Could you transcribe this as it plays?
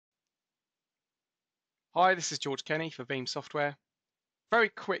Hi, this is George Kenny for Veeam Software. Very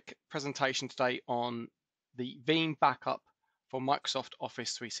quick presentation today on the Veeam backup for Microsoft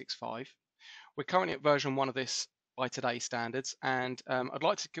Office 365. We're currently at version 1 of this by today's standards, and I'd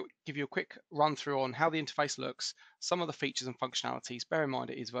like to give you a quick run through on how the interface looks, some of the features and functionalities. Bear in mind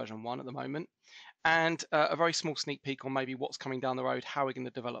it is version 1 at the moment, and a very small sneak peek on maybe what's coming down the road, how we're going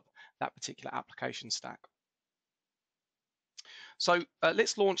to develop that particular application stack. So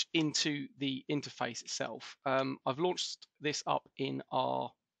let's launch into the interface itself. I've launched this up in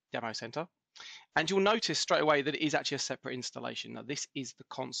our demo center. And you'll notice straight away that it is actually a separate installation. Now, this is the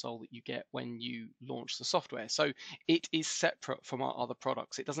console that you get when you launch the software. So it is separate from our other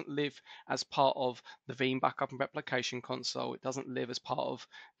products. It doesn't live as part of the Veeam backup and replication console. It doesn't live as part of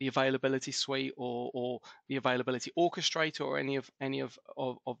the availability suite or the availability orchestrator or any of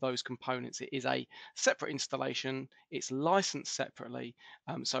those components. It is a separate installation. It's licensed separately.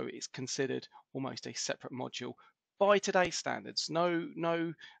 So it's considered almost a separate module by today's standards. No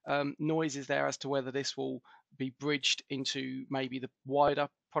noises there as to whether this will be bridged into maybe the wider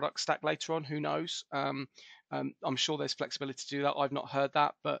product stack later on. Who knows? I'm sure there's flexibility to do that. I've not heard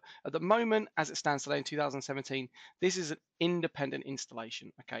that, but at the moment, as it stands today in 2017, this is an independent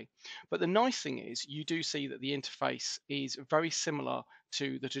installation. Okay, but the nice thing is you do see that the interface is very similar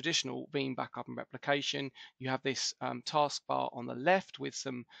to the traditional Veeam backup and replication. You have this taskbar on the left with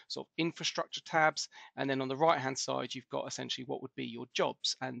some sort of infrastructure tabs, and then on the right hand side you've got essentially what would be your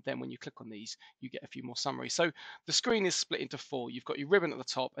jobs, and then when you click on these you get a few more summaries. So the screen is split into four. You've got your ribbon at the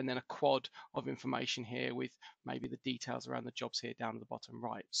top and then a quad of information here with maybe the details around the jobs here down at the bottom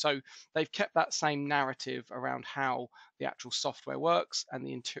right. So they've kept that same narrative around how the actual software works and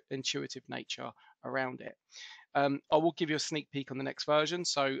the intuitive nature around it. I will give you a sneak peek on the next version.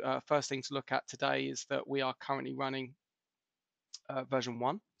 So first thing to look at today is that we are currently running version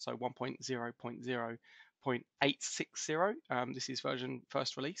 1, so 1.0.0.860. This is version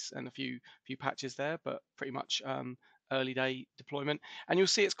first release and a few patches there, but pretty much early day deployment. And you'll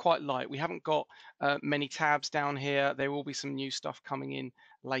see it's quite light. We haven't got many tabs down here. There will be some new stuff coming in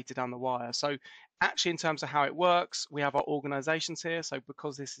later down the wire. So actually in terms of how it works, we have our organizations here. So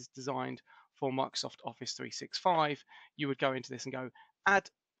because this is designed for Microsoft Office 365, you would go into this and go add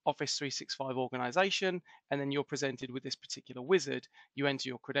Office 365 organization, and then you're presented with this particular wizard. You enter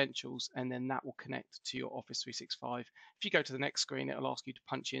your credentials, and then that will connect to your Office 365. If you go to the next screen, it'll ask you to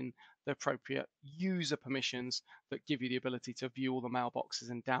punch in the appropriate user permissions that give you the ability to view all the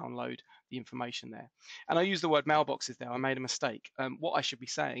mailboxes and download the information there. And I use the word mailboxes there. I made a mistake. What I should be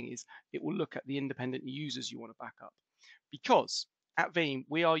saying is it will look at the independent users you want to back up, because at Veeam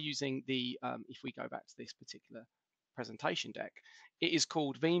we are using the, if we go back to this particular presentation deck, it is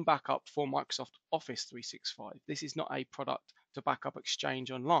called Veeam Backup for Microsoft Office 365. This is not a product to back up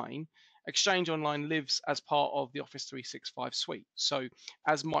Exchange Online. Exchange Online lives as part of the Office 365 suite. So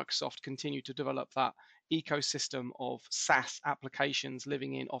as Microsoft continue to develop that ecosystem of SaaS applications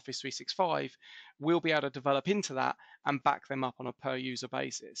living in Office 365, we'll be able to develop into that and back them up on a per user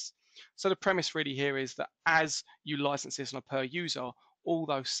basis. So the premise really here is that as you license this on a per user, all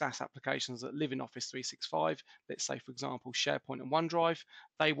those SaaS applications that live in Office 365, let's say, for example, SharePoint and OneDrive,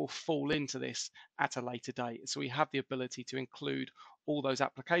 they will fall into this at a later date. So we have the ability to include all those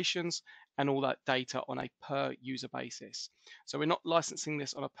applications and all that data on a per user basis. So we're not licensing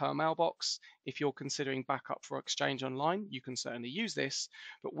this on a per mailbox. If you're considering backup for Exchange Online, you can certainly use this,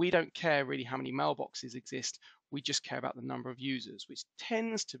 but we don't care really how many mailboxes exist. We just care about the number of users, which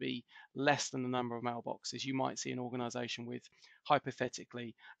tends to be less than the number of mailboxes. You might see an organization with,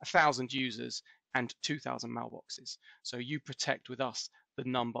 hypothetically, 1,000 users and 2,000 mailboxes. So you protect with us the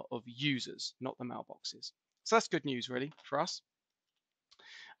number of users, not the mailboxes. So that's good news really for us.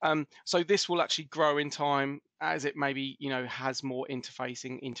 So this will actually grow in time as it maybe has more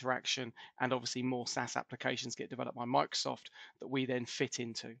interfacing interaction, and obviously more SaaS applications get developed by Microsoft that we then fit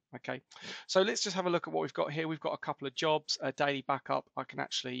into. Okay, so let's just have a look at what we've got here. We've got a couple of jobs, a daily backup. I can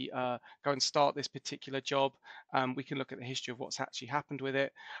actually go and start this particular job. We can look at the history of what's actually happened with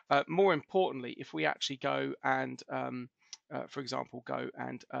it. More importantly, if we actually go and for example, go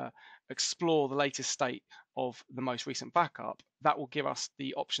and explore the latest state of the most recent backup, that will give us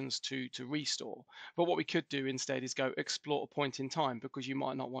the options to restore. But what we could do instead is go explore a point in time, because you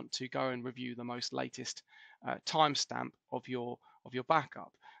might not want to go and review the most latest timestamp of your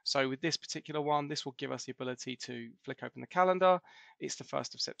backup. So with this particular one, this will give us the ability to flick open the calendar. It's the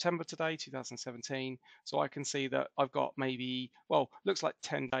 1st of September today, 2017. So I can see that I've got maybe, well, looks like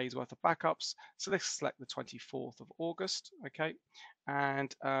 10 days worth of backups. So let's select the 24th of August, okay,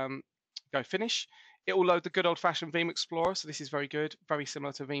 and go finish. It will load the good old-fashioned Veeam Explorer, so this is very good, very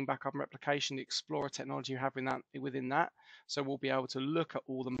similar to Veeam Backup and Replication, the Explorer technology you have within that. So we'll be able to look at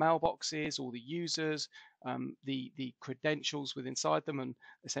all the mailboxes, all the users, the credentials within inside them, and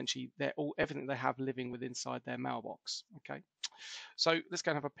essentially everything they have living within inside their mailbox. Okay, so let's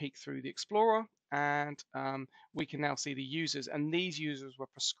go and have a peek through the Explorer, and we can now see the users, and these users were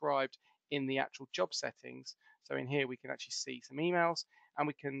prescribed in the actual job settings. So in here we can actually see some emails, and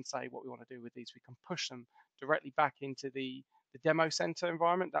we can say what we want to do with these. We can push them directly back into the demo center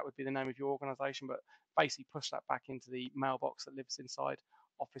environment. That would be the name of your organization, but basically push that back into the mailbox that lives inside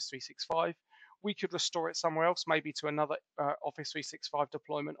Office 365. We could restore it somewhere else, maybe to another Office 365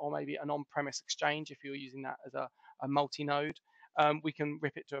 deployment, or maybe an on-premise exchange if you're using that as a multi-node. We can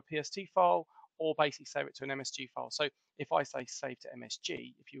rip it to a PST file, or basically save it to an MSG file. So if I say save to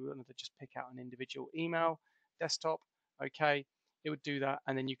MSG, if you wanted to just pick out an individual email, desktop, okay, it would do that,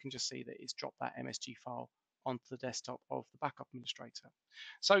 and then you can just see that it's dropped that MSG file onto the desktop of the backup administrator.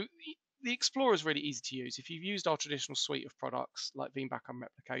 So the Explorer is really easy to use. If you've used our traditional suite of products like Veeam Backup and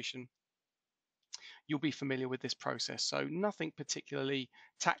Replication, you'll be familiar with this process. So nothing particularly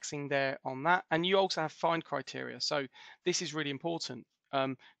taxing there on that. And you also have find criteria. So this is really important.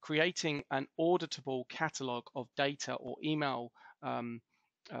 Creating an auditable catalog of data or email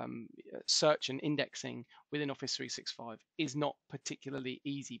search and indexing within Office 365 is not particularly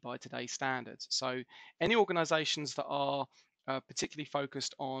easy by today's standards. So any organizations that are particularly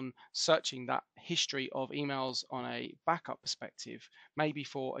focused on searching that history of emails on a backup perspective, maybe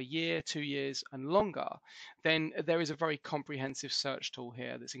for a year, 2 years, and longer, then there is a very comprehensive search tool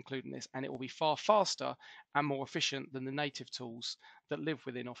here that's including this, and it will be far faster and more efficient than the native tools that live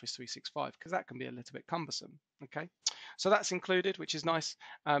within Office 365, because that can be a little bit cumbersome. Okay, so that's included, which is nice.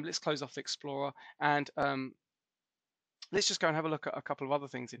 Let's close off the Explorer, and let's just go and have a look at a couple of other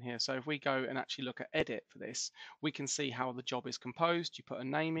things in here. So if we go and actually look at edit for this, we can see how the job is composed. You put a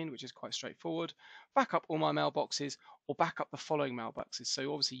name in, which is quite straightforward. Back up all my mailboxes, or back up the following mailboxes.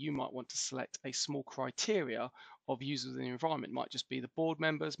 So obviously you might want to select a small criteria of users in the environment. It might just be the board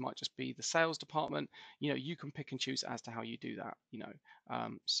members, might just be the sales department. You can pick and choose as to how you do that.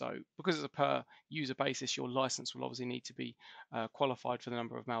 So because it's a per user basis, your license will obviously need to be qualified for the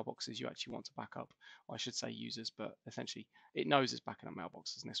number of mailboxes you actually want to back up. Or I should say users, but essentially it knows it's backing up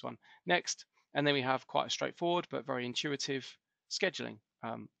mailboxes in this one. Next, and then we have quite a straightforward but very intuitive scheduling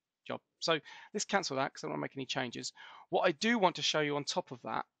job. So let's cancel that because I don't want to make any changes. What I do want to show you on top of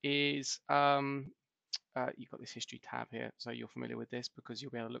that is you've got this history tab here, so you're familiar with this because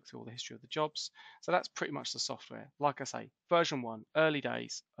you'll be able to look through all the history of the jobs. So that's pretty much the software. Like I say, version 1, early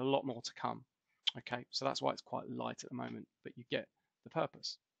days, a lot more to come. Okay, so that's why it's quite light at the moment, but you get the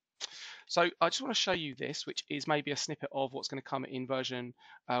purpose. So I just want to show you this, which is maybe a snippet of what's going to come in version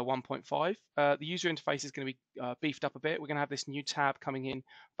 1.5. The user interface is going to be beefed up a bit. We're going to have this new tab coming in,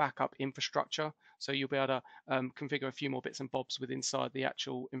 backup infrastructure. So you'll be able to configure a few more bits and bobs within inside the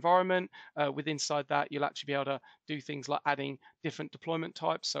actual environment. Within inside that, you'll actually be able to do things like adding different deployment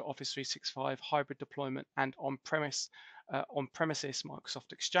types. So Office 365, hybrid deployment, and on-premises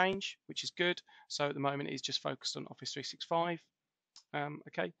Microsoft Exchange, which is good. So at the moment, it's just focused on Office 365.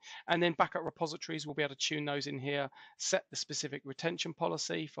 Okay, and then backup repositories, we'll be able to tune those in here, set the specific retention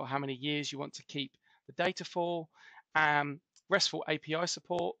policy for how many years you want to keep the data for, RESTful API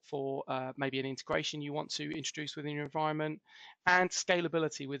support for maybe an integration you want to introduce within your environment, and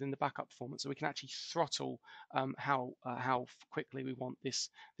scalability within the backup performance, so we can actually throttle how quickly we want this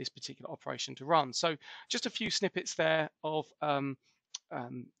particular operation to run. So just a few snippets there of the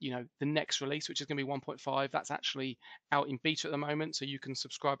next release, which is going to be 1.5. That's actually out in beta at the moment, so you can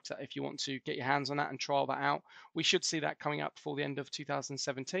subscribe to that if you want to get your hands on that and trial that out. We should see that coming up before the end of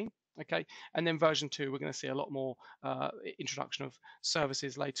 2017. Okay, and then version 2, we're going to see a lot more introduction of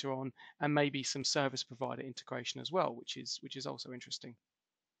services later on, and maybe some service provider integration as well, which is also interesting.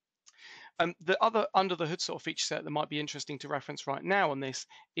 The other under the hood sort of feature set that might be interesting to reference right now on this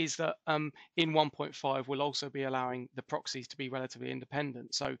is that in 1.5 we'll also be allowing the proxies to be relatively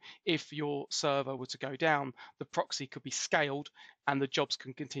independent. So if your server were to go down, the proxy could be scaled and the jobs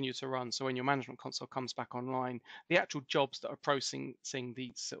can continue to run. So when your management console comes back online, the actual jobs that are processing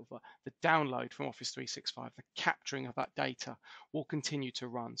the sort of the download from Office 365, the capturing of that data will continue to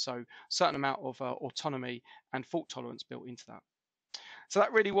run. So certain amount of autonomy and fault tolerance built into that. So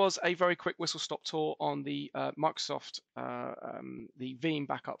that really was a very quick whistle-stop tour on the the Veeam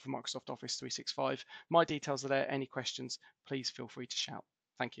backup for Microsoft Office 365. My details are there. Any questions, please feel free to shout.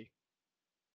 Thank you.